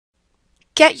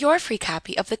Get your free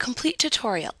copy of the complete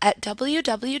tutorial at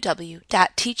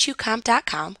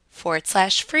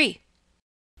www.teachucomp.com/free.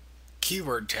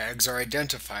 Keyword tags are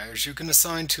identifiers you can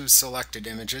assign to selected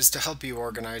images to help you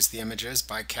organize the images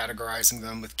by categorizing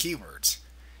them with keywords.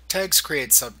 Tags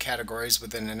create subcategories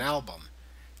within an album.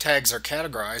 Tags are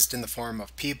categorized in the form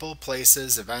of people,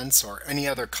 places, events, or any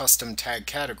other custom tag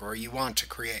category you want to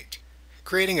create.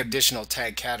 Creating additional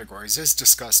tag categories is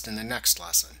discussed in the next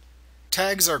lesson.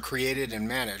 Tags are created and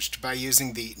managed by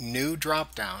using the New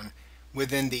drop-down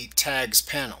within the Tags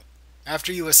panel.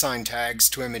 After you assign tags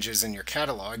to images in your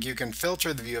catalog, you can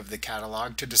filter the view of the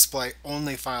catalog to display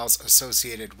only files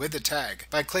associated with the tag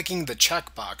by clicking the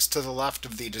checkbox to the left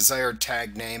of the desired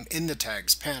tag name in the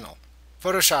Tags panel.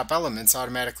 Photoshop Elements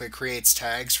automatically creates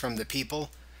tags from the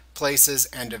people, places,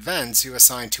 and events you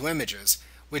assign to images,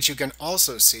 which you can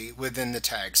also see within the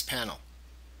Tags panel.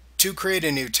 To create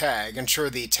a new tag, ensure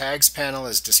the Tags panel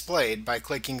is displayed by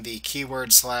clicking the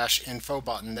keyword/info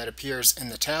button that appears in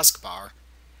the taskbar,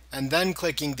 and then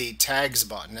clicking the Tags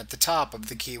button at the top of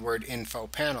the Keyword Info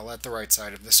panel at the right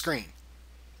side of the screen.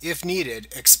 If needed,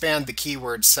 expand the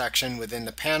Keywords section within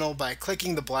the panel by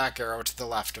clicking the black arrow to the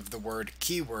left of the word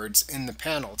Keywords in the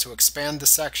panel to expand the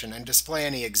section and display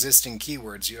any existing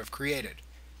keywords you have created.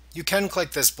 You can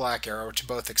click this black arrow to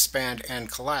both expand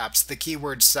and collapse the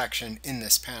Keywords section in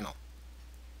this panel.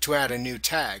 To add a new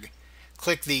tag,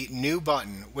 click the New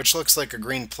button, which looks like a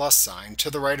green plus sign, to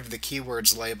the right of the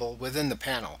Keywords label within the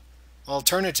panel.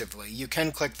 Alternatively, you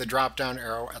can click the drop-down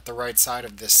arrow at the right side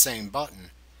of this same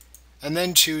button, and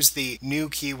then choose the New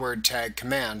Keyword Tag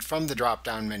command from the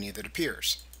drop-down menu that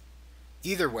appears.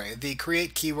 Either way, the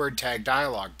Create Keyword Tag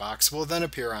dialog box will then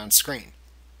appear on screen.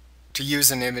 To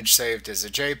use an image saved as a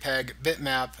JPEG,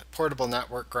 bitmap, portable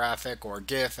network graphic, or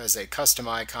GIF as a custom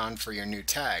icon for your new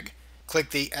tag,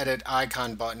 click the Edit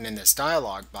Icon button in this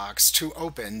dialog box to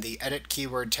open the Edit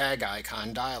Keyword Tag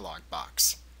Icon dialog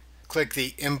box. Click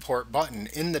the Import button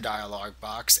in the dialog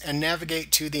box and navigate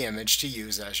to the image to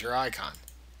use as your icon.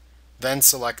 Then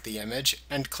select the image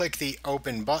and click the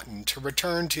Open button to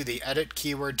return to the Edit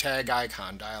Keyword Tag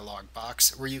Icon dialog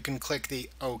box, where you can click the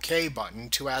OK button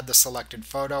to add the selected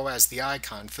photo as the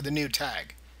icon for the new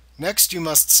tag. Next, you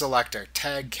must select a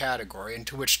tag category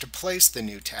into which to place the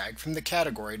new tag from the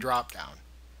category drop-down.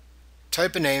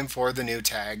 Type a name for the new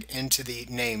tag into the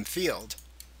Name field,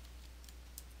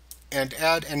 and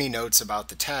add any notes about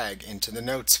the tag into the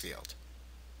Notes field.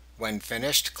 When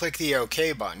finished, click the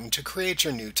OK button to create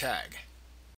your new tag.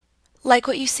 Like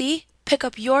what you see? Pick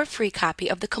up your free copy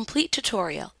of the complete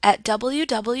tutorial at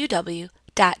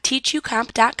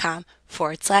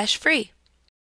www.teachucomp.com/free.